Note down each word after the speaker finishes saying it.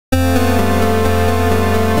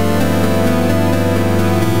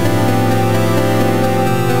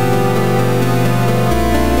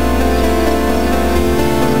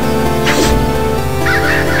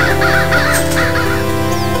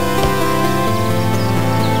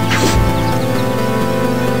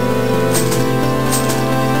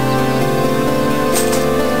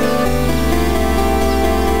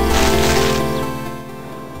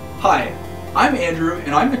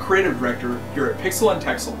creative director here at Pixel and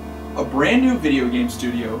Texel, a brand new video game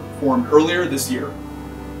studio formed earlier this year.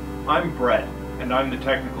 I'm Brett, and I'm the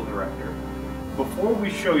technical director. Before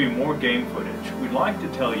we show you more game footage, we'd like to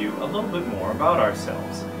tell you a little bit more about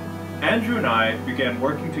ourselves. Andrew and I began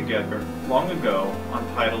working together long ago on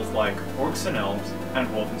titles like Orcs and Elves and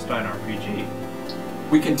Wolfenstein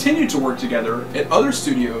RPG. We continued to work together at other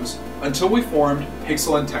studios until we formed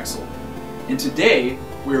Pixel and Texel. And today,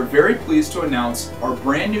 we are very pleased to announce our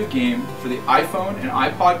brand new game for the iPhone and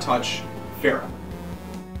iPod Touch, Pharah.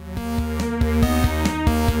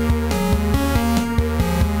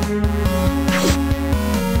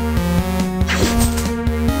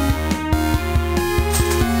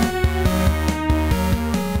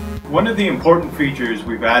 One of the important features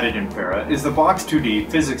we've added in Pharah is the Box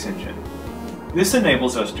 2D physics engine. This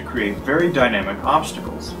enables us to create very dynamic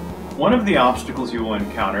obstacles. One of the obstacles you will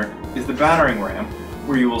encounter is the battering ram,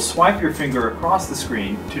 where you will swipe your finger across the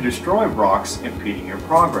screen to destroy rocks impeding your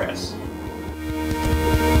progress.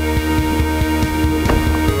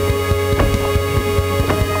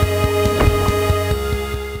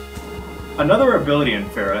 Another ability in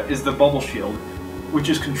Pharah is the bubble shield, which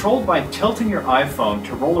is controlled by tilting your iPhone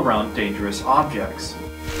to roll around dangerous objects.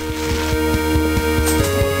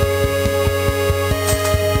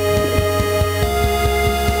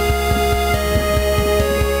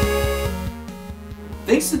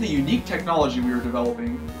 Thanks to the unique technology we are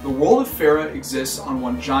developing, the world of Pharah exists on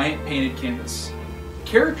one giant painted canvas.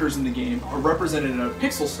 Characters in the game are represented in a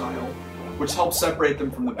pixel style, which helps separate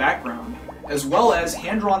them from the background, as well as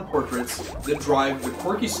hand-drawn portraits that drive the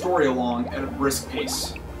quirky story along at a brisk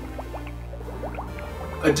pace.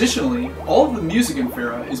 Additionally, all of the music in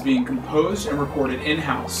Pharah is being composed and recorded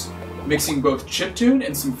in-house, mixing both chiptune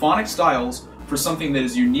and symphonic styles for something that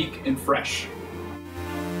is unique and fresh.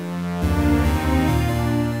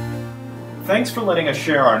 Thanks for letting us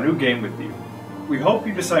share our new game with you. We hope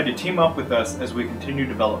you decide to team up with us as we continue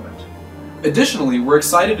development. Additionally, we're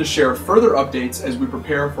excited to share further updates as we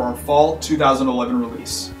prepare for our fall 2011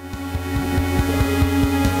 release.